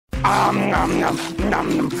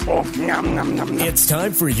It's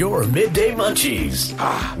time for your Midday Munchies.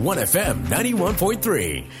 1FM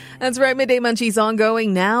 91.3. That's right, Midday Munchies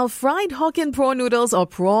ongoing now. Fried Hokkien prawn noodles or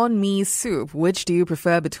prawn mee soup. Which do you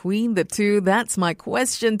prefer between the two? That's my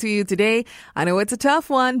question to you today. I know it's a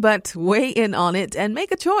tough one, but weigh in on it and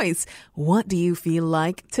make a choice. What do you feel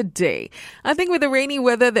like today? I think with the rainy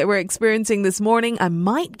weather that we're experiencing this morning, I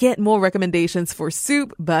might get more recommendations for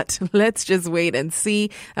soup, but let's just wait and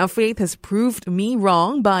see. Now, Faith has proved me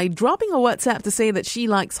wrong by dropping a WhatsApp to say that she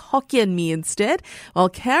likes Hokkien mee instead, while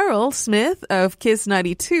Carol Smith of Kiss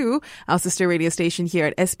 92, our sister radio station here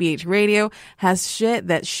at SBH Radio, has shared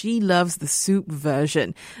that she loves the soup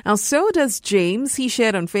version. Now, so does James. He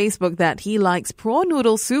shared on Facebook that he likes prawn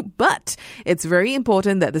noodle soup, but it's very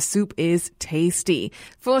important that the soup is tasty.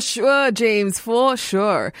 For sure, James, for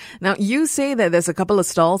sure. Now, you say that there's a couple of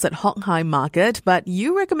stalls at Hokkien Market, but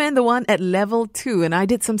you recommend the one at level 2, and I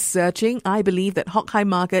did some searching. I believe that Hokkien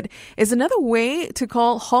Market is another way to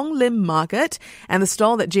call Hong Lim Market, and the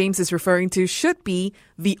stall that James is referring to should be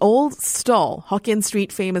the Old Stall, Hokkien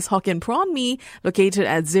Street famous Hokkien prawn mee, located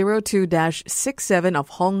at 02-67 of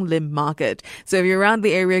Hong Lim Market. So if you're around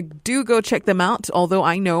the area, do go check them out, although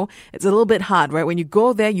I know it's a little bit hard, right? When you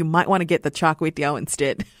go there, you might want to get the char kway teow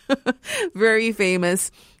instead. Very famous.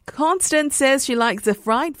 Constance says she likes the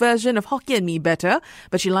fried version of Hokkien mee better,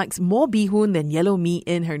 but she likes more bihun than yellow mee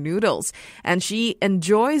in her noodles. And she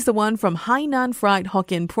enjoys the one from Hainan Fried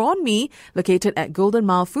Hokkien Prawn Mee, located at Golden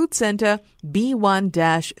Mile Food Center,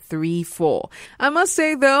 B1-34. I must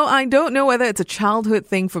say, though, I don't know whether it's a childhood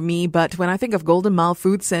thing for me, but when I think of Golden Mile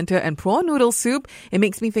Food Center and prawn noodle soup, it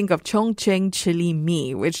makes me think of Chongqing chili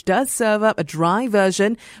mee, which does serve up a dry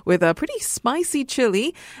version with a pretty spicy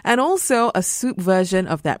chili and also a soup version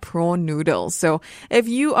of that prawn noodles. So if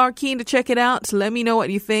you are keen to check it out, let me know what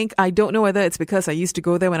you think. I don't know whether it's because I used to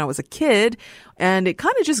go there when I was a kid and it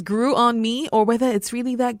kind of just grew on me, or whether it's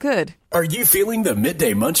really that good. Are you feeling the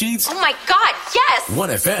Midday Munchies? Oh my God, yes!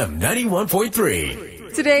 1FM 91.3.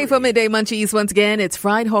 Today for Midday Munchies, once again, it's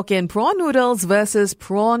fried Hokkien prawn noodles versus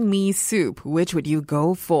prawn mee soup. Which would you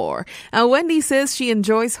go for? Wendy says she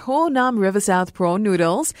enjoys Ho Nam River South prawn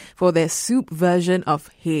noodles for their soup version of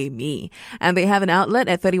Hae Mee. And they have an outlet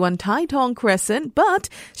at 31 Tai Tong Crescent, but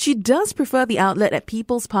she does prefer the outlet at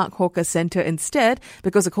People's Park Hawker Center instead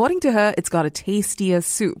because according to her, it's got a tastier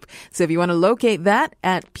soup. So if you want to locate that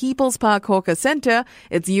at People's Park Hawker Center,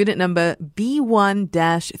 it's unit number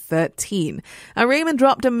B1-13. Raymond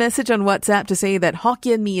dropped a message on WhatsApp to say that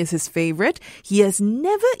Hokkien mee is his favorite. He has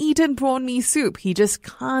never eaten prawn mee soup. He just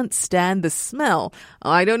can't stand the smell.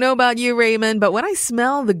 I don't know about you, Raymond, but when I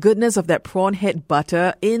smell the goodness of that prawn head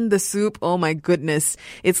butter in the soup, oh my goodness,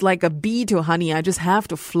 it's like a bee to honey. I just have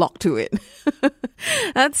to flock to it.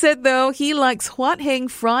 That said, though, he likes Huat Heng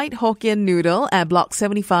Fried Hokkien Noodle at Block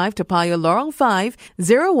 75, Toa Payoh, Lorong 5,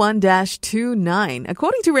 01-29.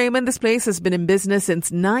 According to Raymond, this place has been in business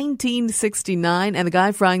since 1969, and the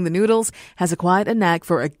guy frying the noodles has acquired a knack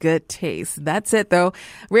for a good taste. That's it, though.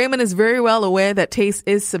 Raymond is very well aware that taste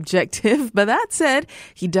is subjective, but that said,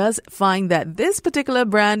 he does find that this particular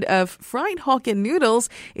brand of fried Hokkien noodles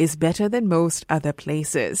is better than most other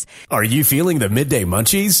places. Are you feeling the Midday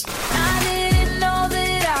Munchies? I didn't know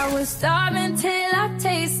that I was starving till I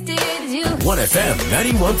tasted you. 1FM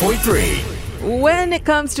 91.3. When it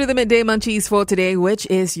comes to the Midday Munchies for today, which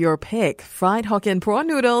is your pick? Fried Hokkien prawn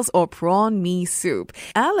noodles or prawn mee soup?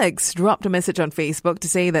 Alex dropped a message on Facebook to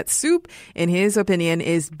say that soup, in his opinion,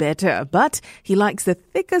 is better, but he likes the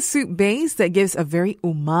thicker soup base that gives a very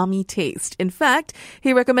umami taste. In fact,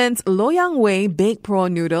 he recommends Loyang Wei baked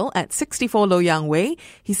prawn noodle at 64 Loyang Wei.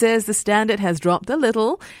 He says the standard has dropped a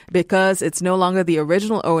little because it's no longer the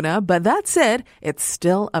original owner, but that said, it's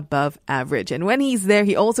still above average. And when he's there,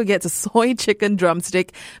 he also gets a soy chicken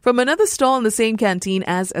drumstick from another stall in the same canteen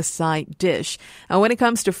as a side dish. When it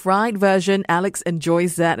comes to fried version, Alex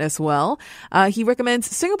enjoys that as well. He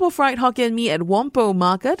recommends Singapore Fried Hokkien Mee at Whampoa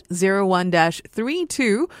Market,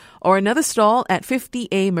 01-32, or another stall at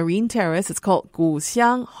 50A Marine Terrace. It's called Gu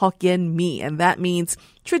Xiang Hokkien Mee, and that means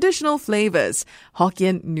traditional flavors,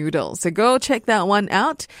 Hokkien noodles. So go check that one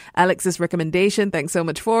out. Alex's recommendation. Thanks so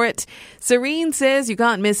much for it. Serene says you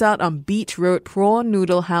can't miss out on Beach Road Prawn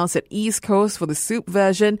Noodle House at East Coast for the soup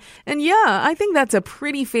version. And yeah, I think that's a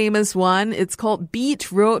pretty famous one. It's called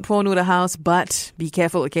Beach Road Prawn Noodle House, but be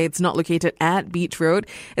careful, okay? It's not located at Beach Road.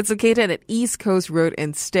 It's located at East Coast Road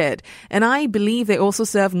instead. And I believe they also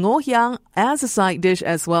serve ngo hiang as a side dish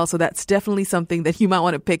as well. So that's definitely something that you might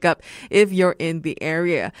want to pick up if you're in the area.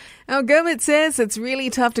 career. Now, Gurmit says it's really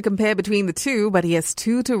tough to compare between the two, but he has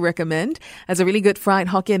two to recommend. As a really good fried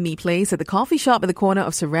Hokkien mee place at the coffee shop at the corner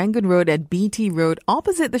of Serangoon Road and BT Road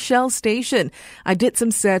opposite the Shell station. I did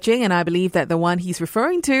some searching and I believe that the one he's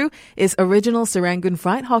referring to is Original Serangoon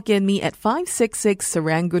Fried Hokkien Mee at 566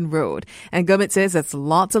 Serangoon Road. And Gurmit says it's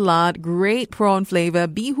lots of lard, great prawn flavor,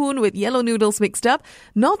 bihun with yellow noodles mixed up,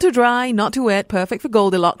 not too dry, not too wet, perfect for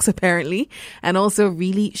Goldilocks apparently, and also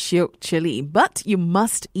really shiok chili. But you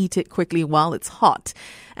must eat it quickly while it's hot.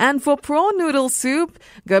 And for prawn noodle soup,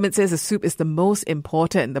 Gurmit says the soup is the most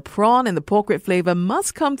important. The prawn and the pork rib flavor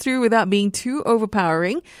must come through without being too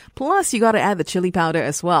overpowering. Plus, you got to add the chili powder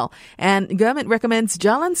as well. And Gurmit recommends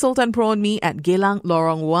Jalan Sultan Prawn Mee at Geylang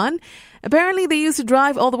Lorong 1. Apparently, they used to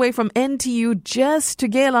drive all the way from NTU just to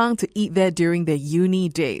Geylang to eat there during their uni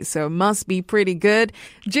days. So it must be pretty good.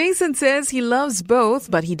 Jason says he loves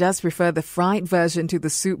both, but he does prefer the fried version to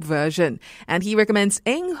the soup version. And he recommends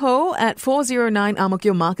Eng Ho at 409 Ang Mo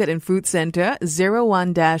Kio Market and Food Center,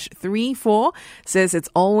 01-34. Says it's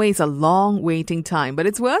always a long waiting time, but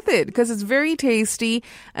it's worth it because it's very tasty.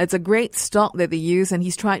 It's a great stock that they use, and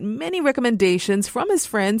he's tried many recommendations from his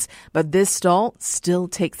friends, but this stall still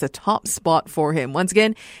takes the top spot for him. Once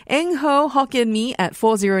again, Eng Ho Hokkien Mee at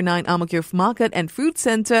 409 Ang Mo Kio Market and Food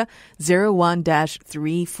Center,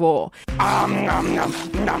 01-34.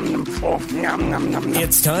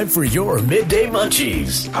 It's time for your Midday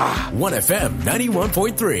Munchies. 1FM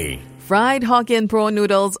 91.3. Fried Hokkien prawn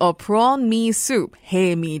noodles or prawn mee soup.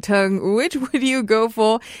 Hey, mee tung, which would you go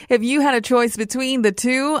for if you had a choice between the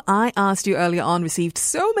two? I asked you earlier on, received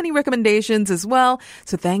so many recommendations as well.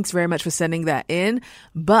 So thanks very much for sending that in.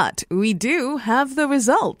 But we do have the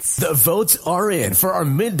results. The votes are in for our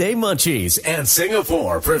Midday Munchies, and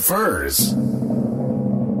Singapore prefers.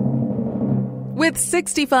 With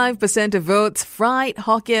 65% of votes, fried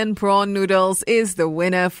Hokkien prawn noodles is the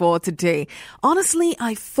winner for today. Honestly,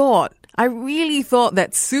 I really thought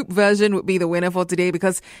that soup version would be the winner for today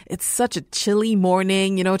because it's such a chilly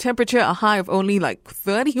morning, temperature a high of only like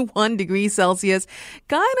 31 degrees Celsius,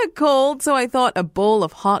 kind of cold. So I thought a bowl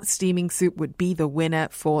of hot steaming soup would be the winner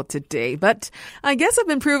for today. But I guess I've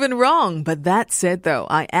been proven wrong. But that said though,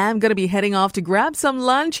 I am going to be heading off to grab some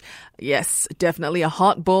lunch. Yes, definitely a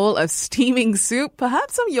hot bowl of steaming soup,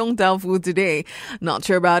 perhaps some Yong Tau Fu today. Not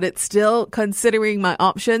sure about it, still considering my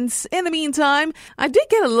options. In the meantime, I did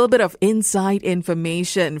get a little bit of inside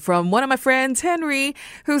information from one of my friends, Henry,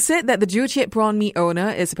 who said that the Joo Chiat prawn mee owner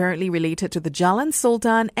is apparently related to the Jalan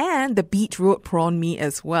Sultan and the Beetroot prawn mee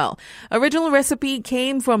as well. Original recipe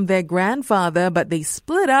came from their grandfather, but they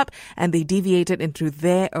split up and they deviated into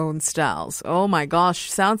their own styles. Oh my gosh,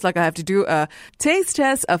 sounds like I have to do a taste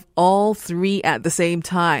test of all three at the same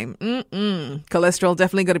time. Cholesterol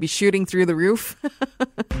definitely going to be shooting through the roof.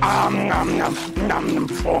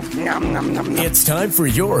 It's time for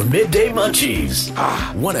your Midday Munchies.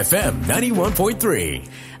 1FM 91.3.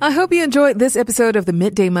 I hope you enjoyed this episode of the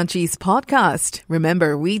Midday Munchies podcast.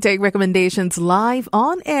 Remember, we take recommendations live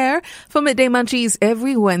on air for Midday Munchies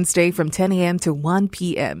every Wednesday from 10 a.m. to 1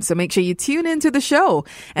 p.m. So make sure you tune into the show.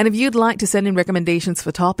 And if you'd like to send in recommendations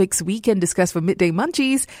for topics we can discuss for Midday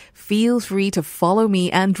Munchies, feel free to follow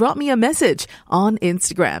me and drop me a message on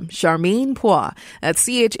Instagram, Charmaine Phua. That's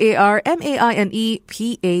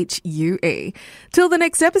CharmainePhua. Till the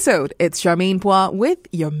next episode, it's Charmaine Phua with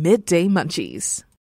your Midday Munchies.